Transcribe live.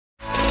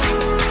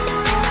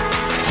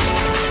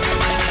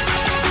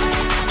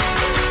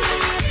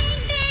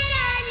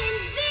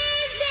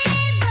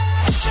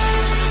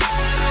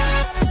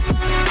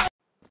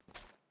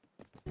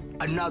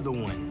Another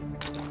one.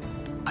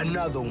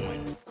 Another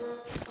one.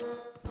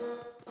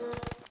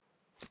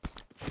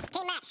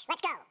 Team match,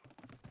 let's go.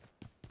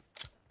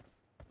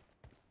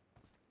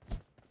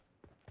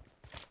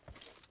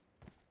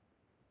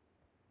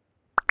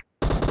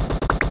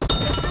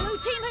 The blue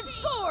team has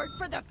scored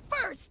for the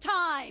first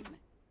time.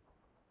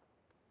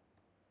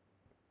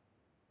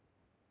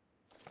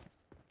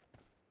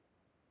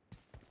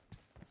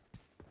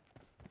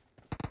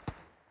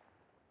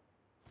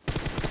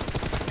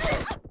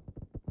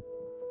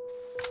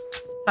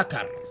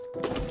 Hacker.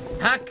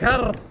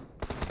 Hacker.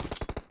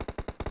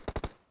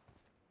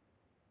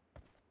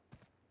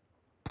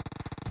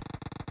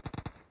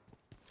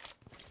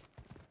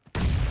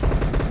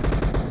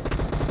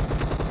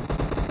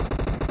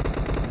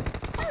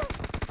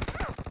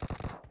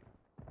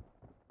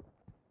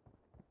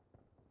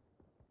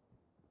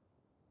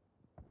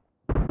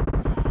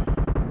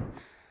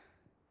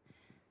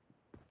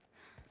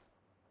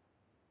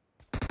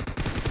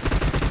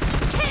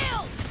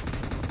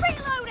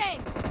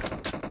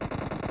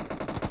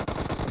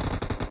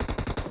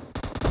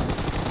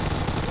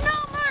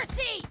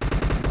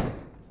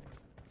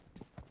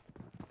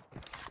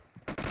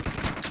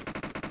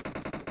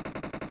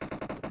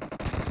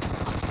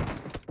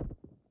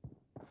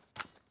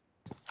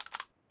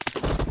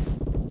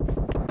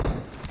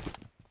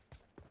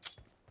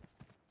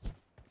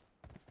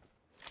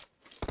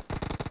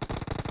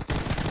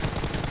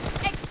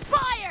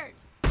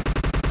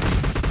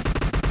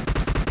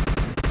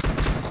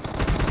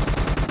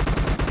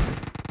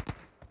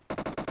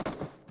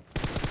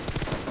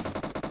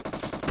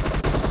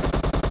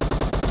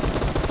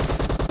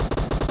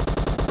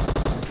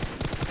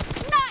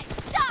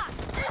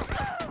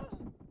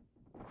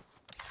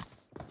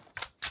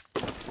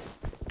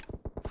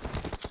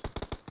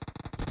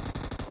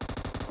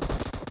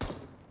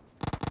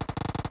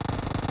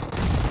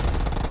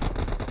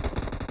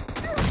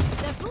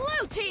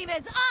 Team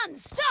is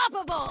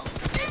unstoppable!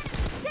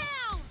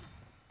 Down!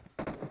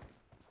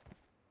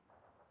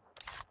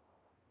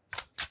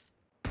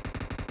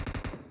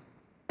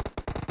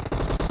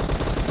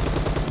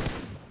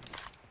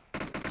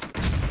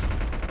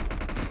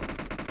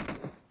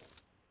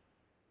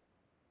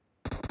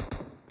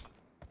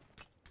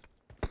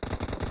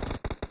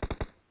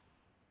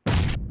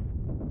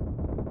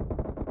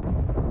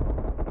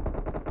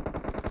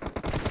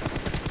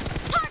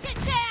 Target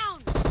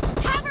down!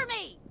 Cover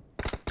me!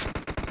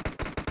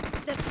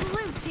 The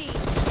blue team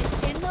is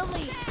in the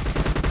lead.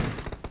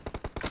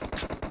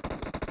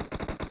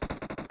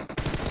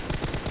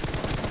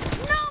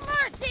 No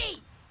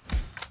mercy!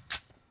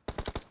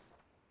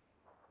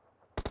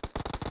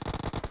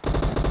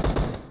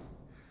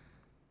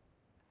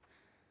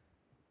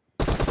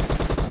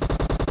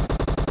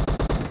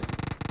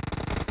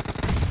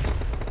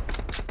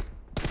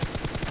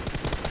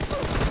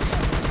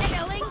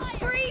 Killing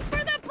spree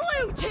for the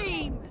blue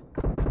team!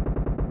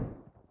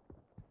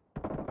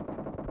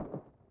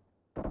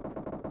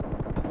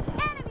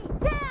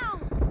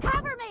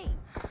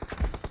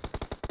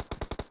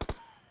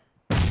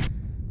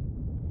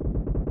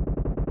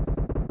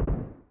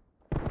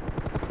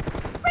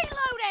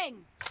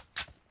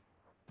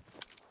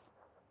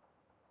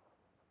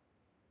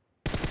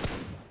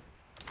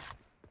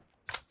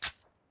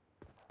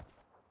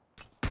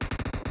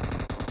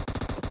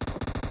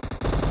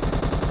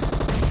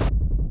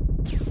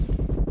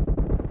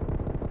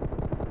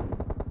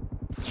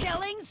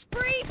 Killing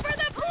spree for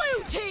the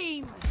blue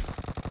team!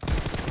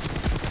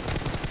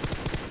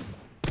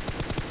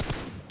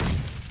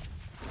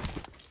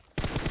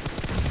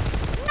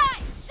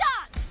 Nice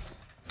shot!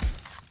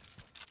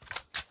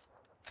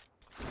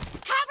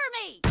 Cover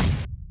me!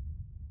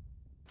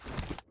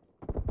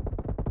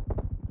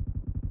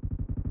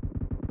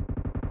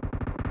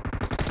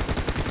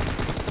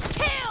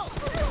 Kill!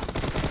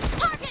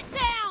 Target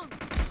down!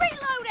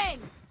 Reloading!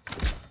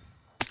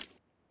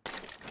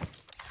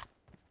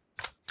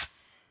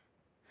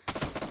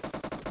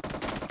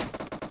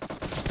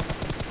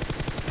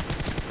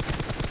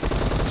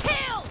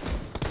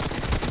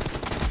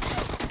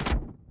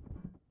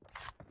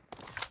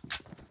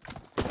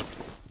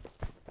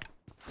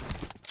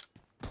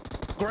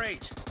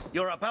 Great!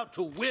 You're about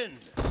to win!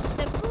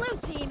 The blue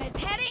team is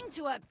heading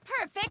to a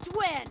perfect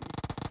win!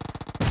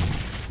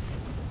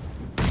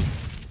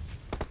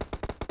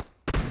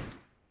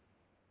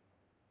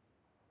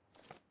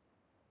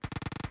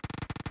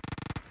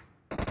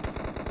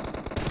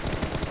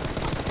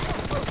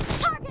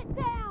 Target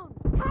down!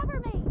 Cover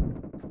me!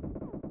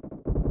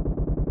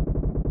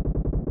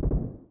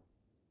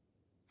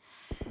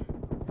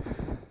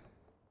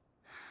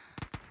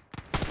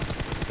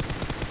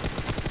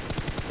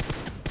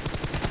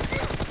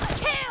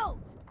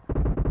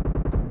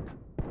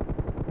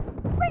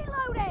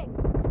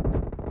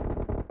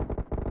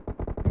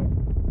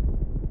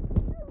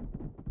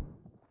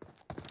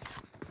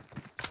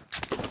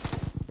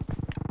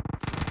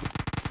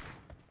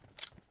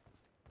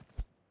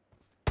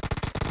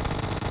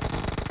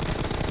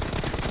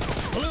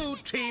 Blue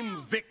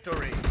team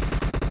victory!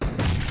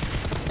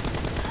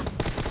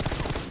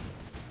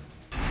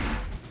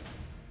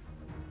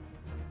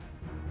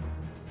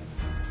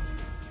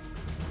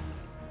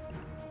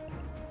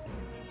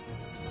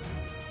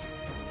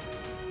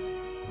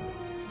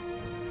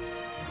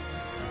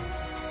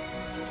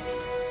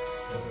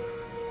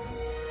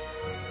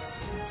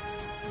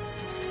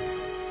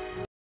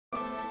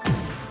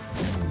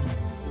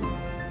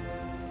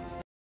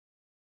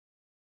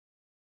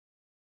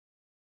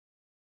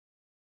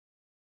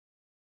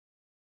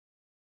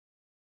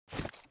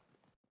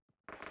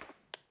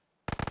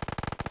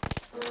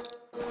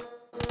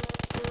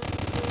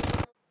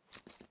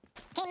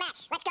 Team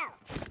match, let's go.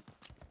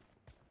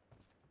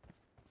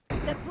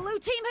 The blue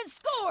team has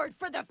scored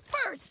for the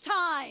first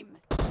time!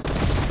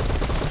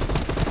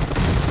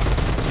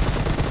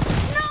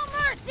 No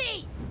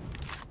mercy!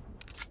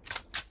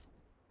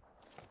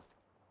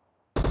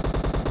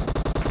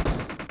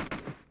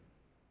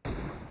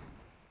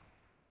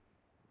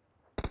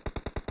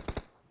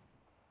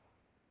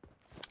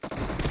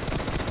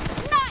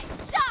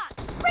 Nice shot!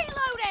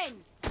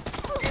 Reloading!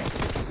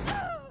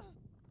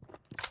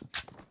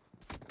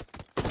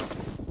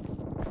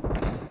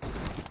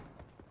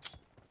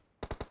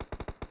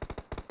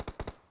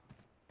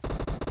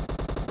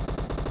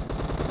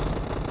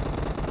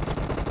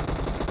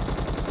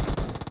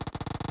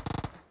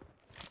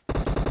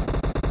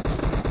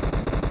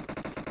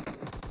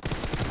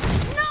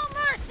 No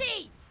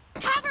mercy!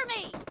 Cover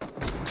me!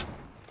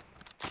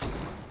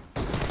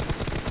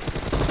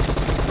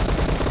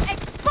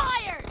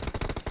 Expired!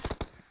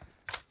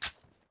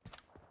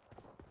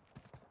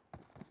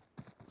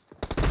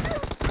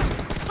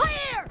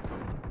 Clear!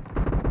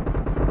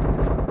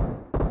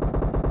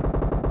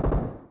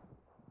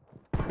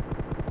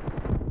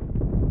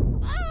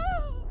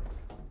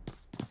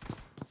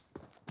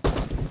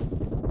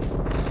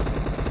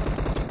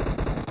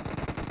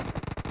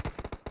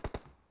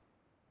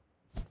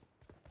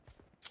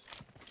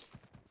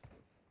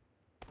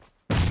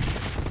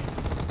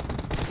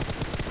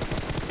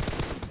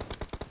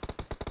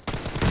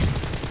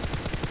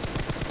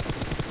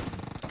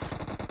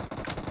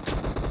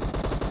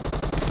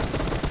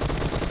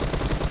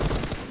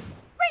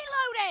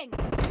 Reloading!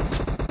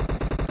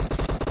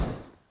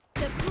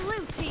 The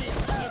blue team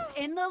is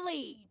in the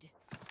lead.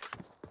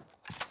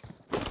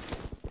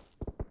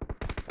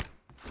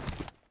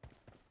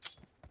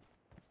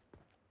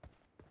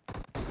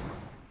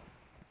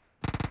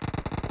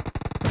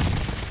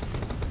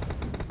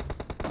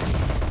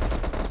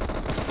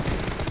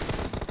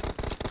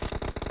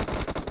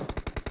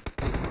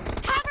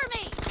 Cover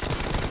me!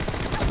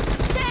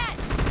 Dead!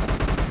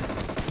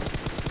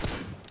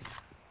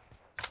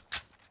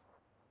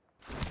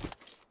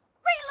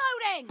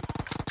 Reloading!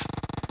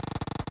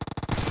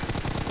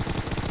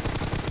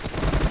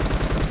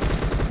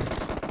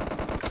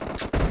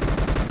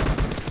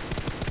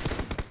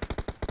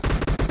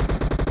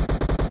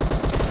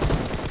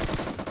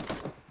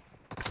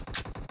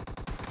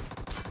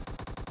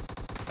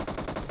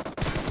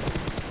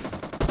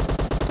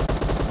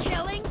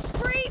 Killing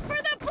spree for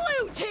the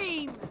blue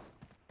team!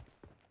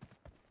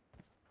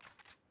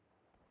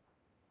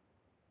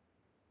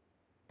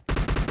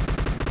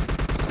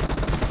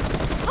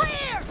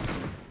 Clear!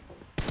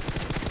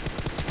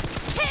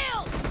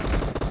 Killed!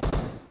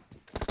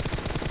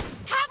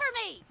 Cover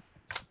me!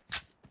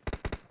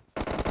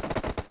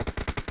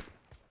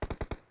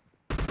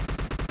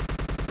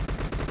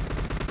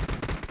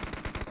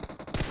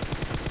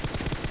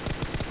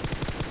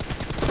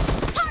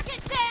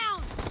 Target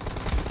down!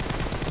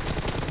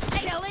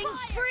 Killing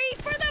spree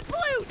for the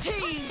blue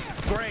team!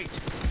 Great!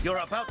 You're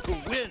about to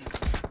win!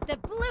 The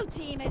blue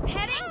team is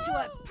heading to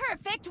a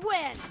perfect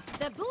win!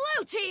 The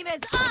blue team is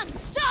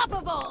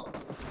unstoppable!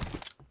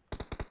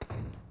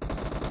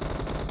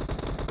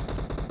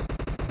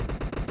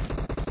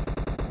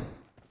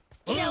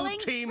 Blue Killing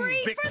team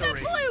spree for the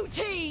victory. blue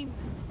team!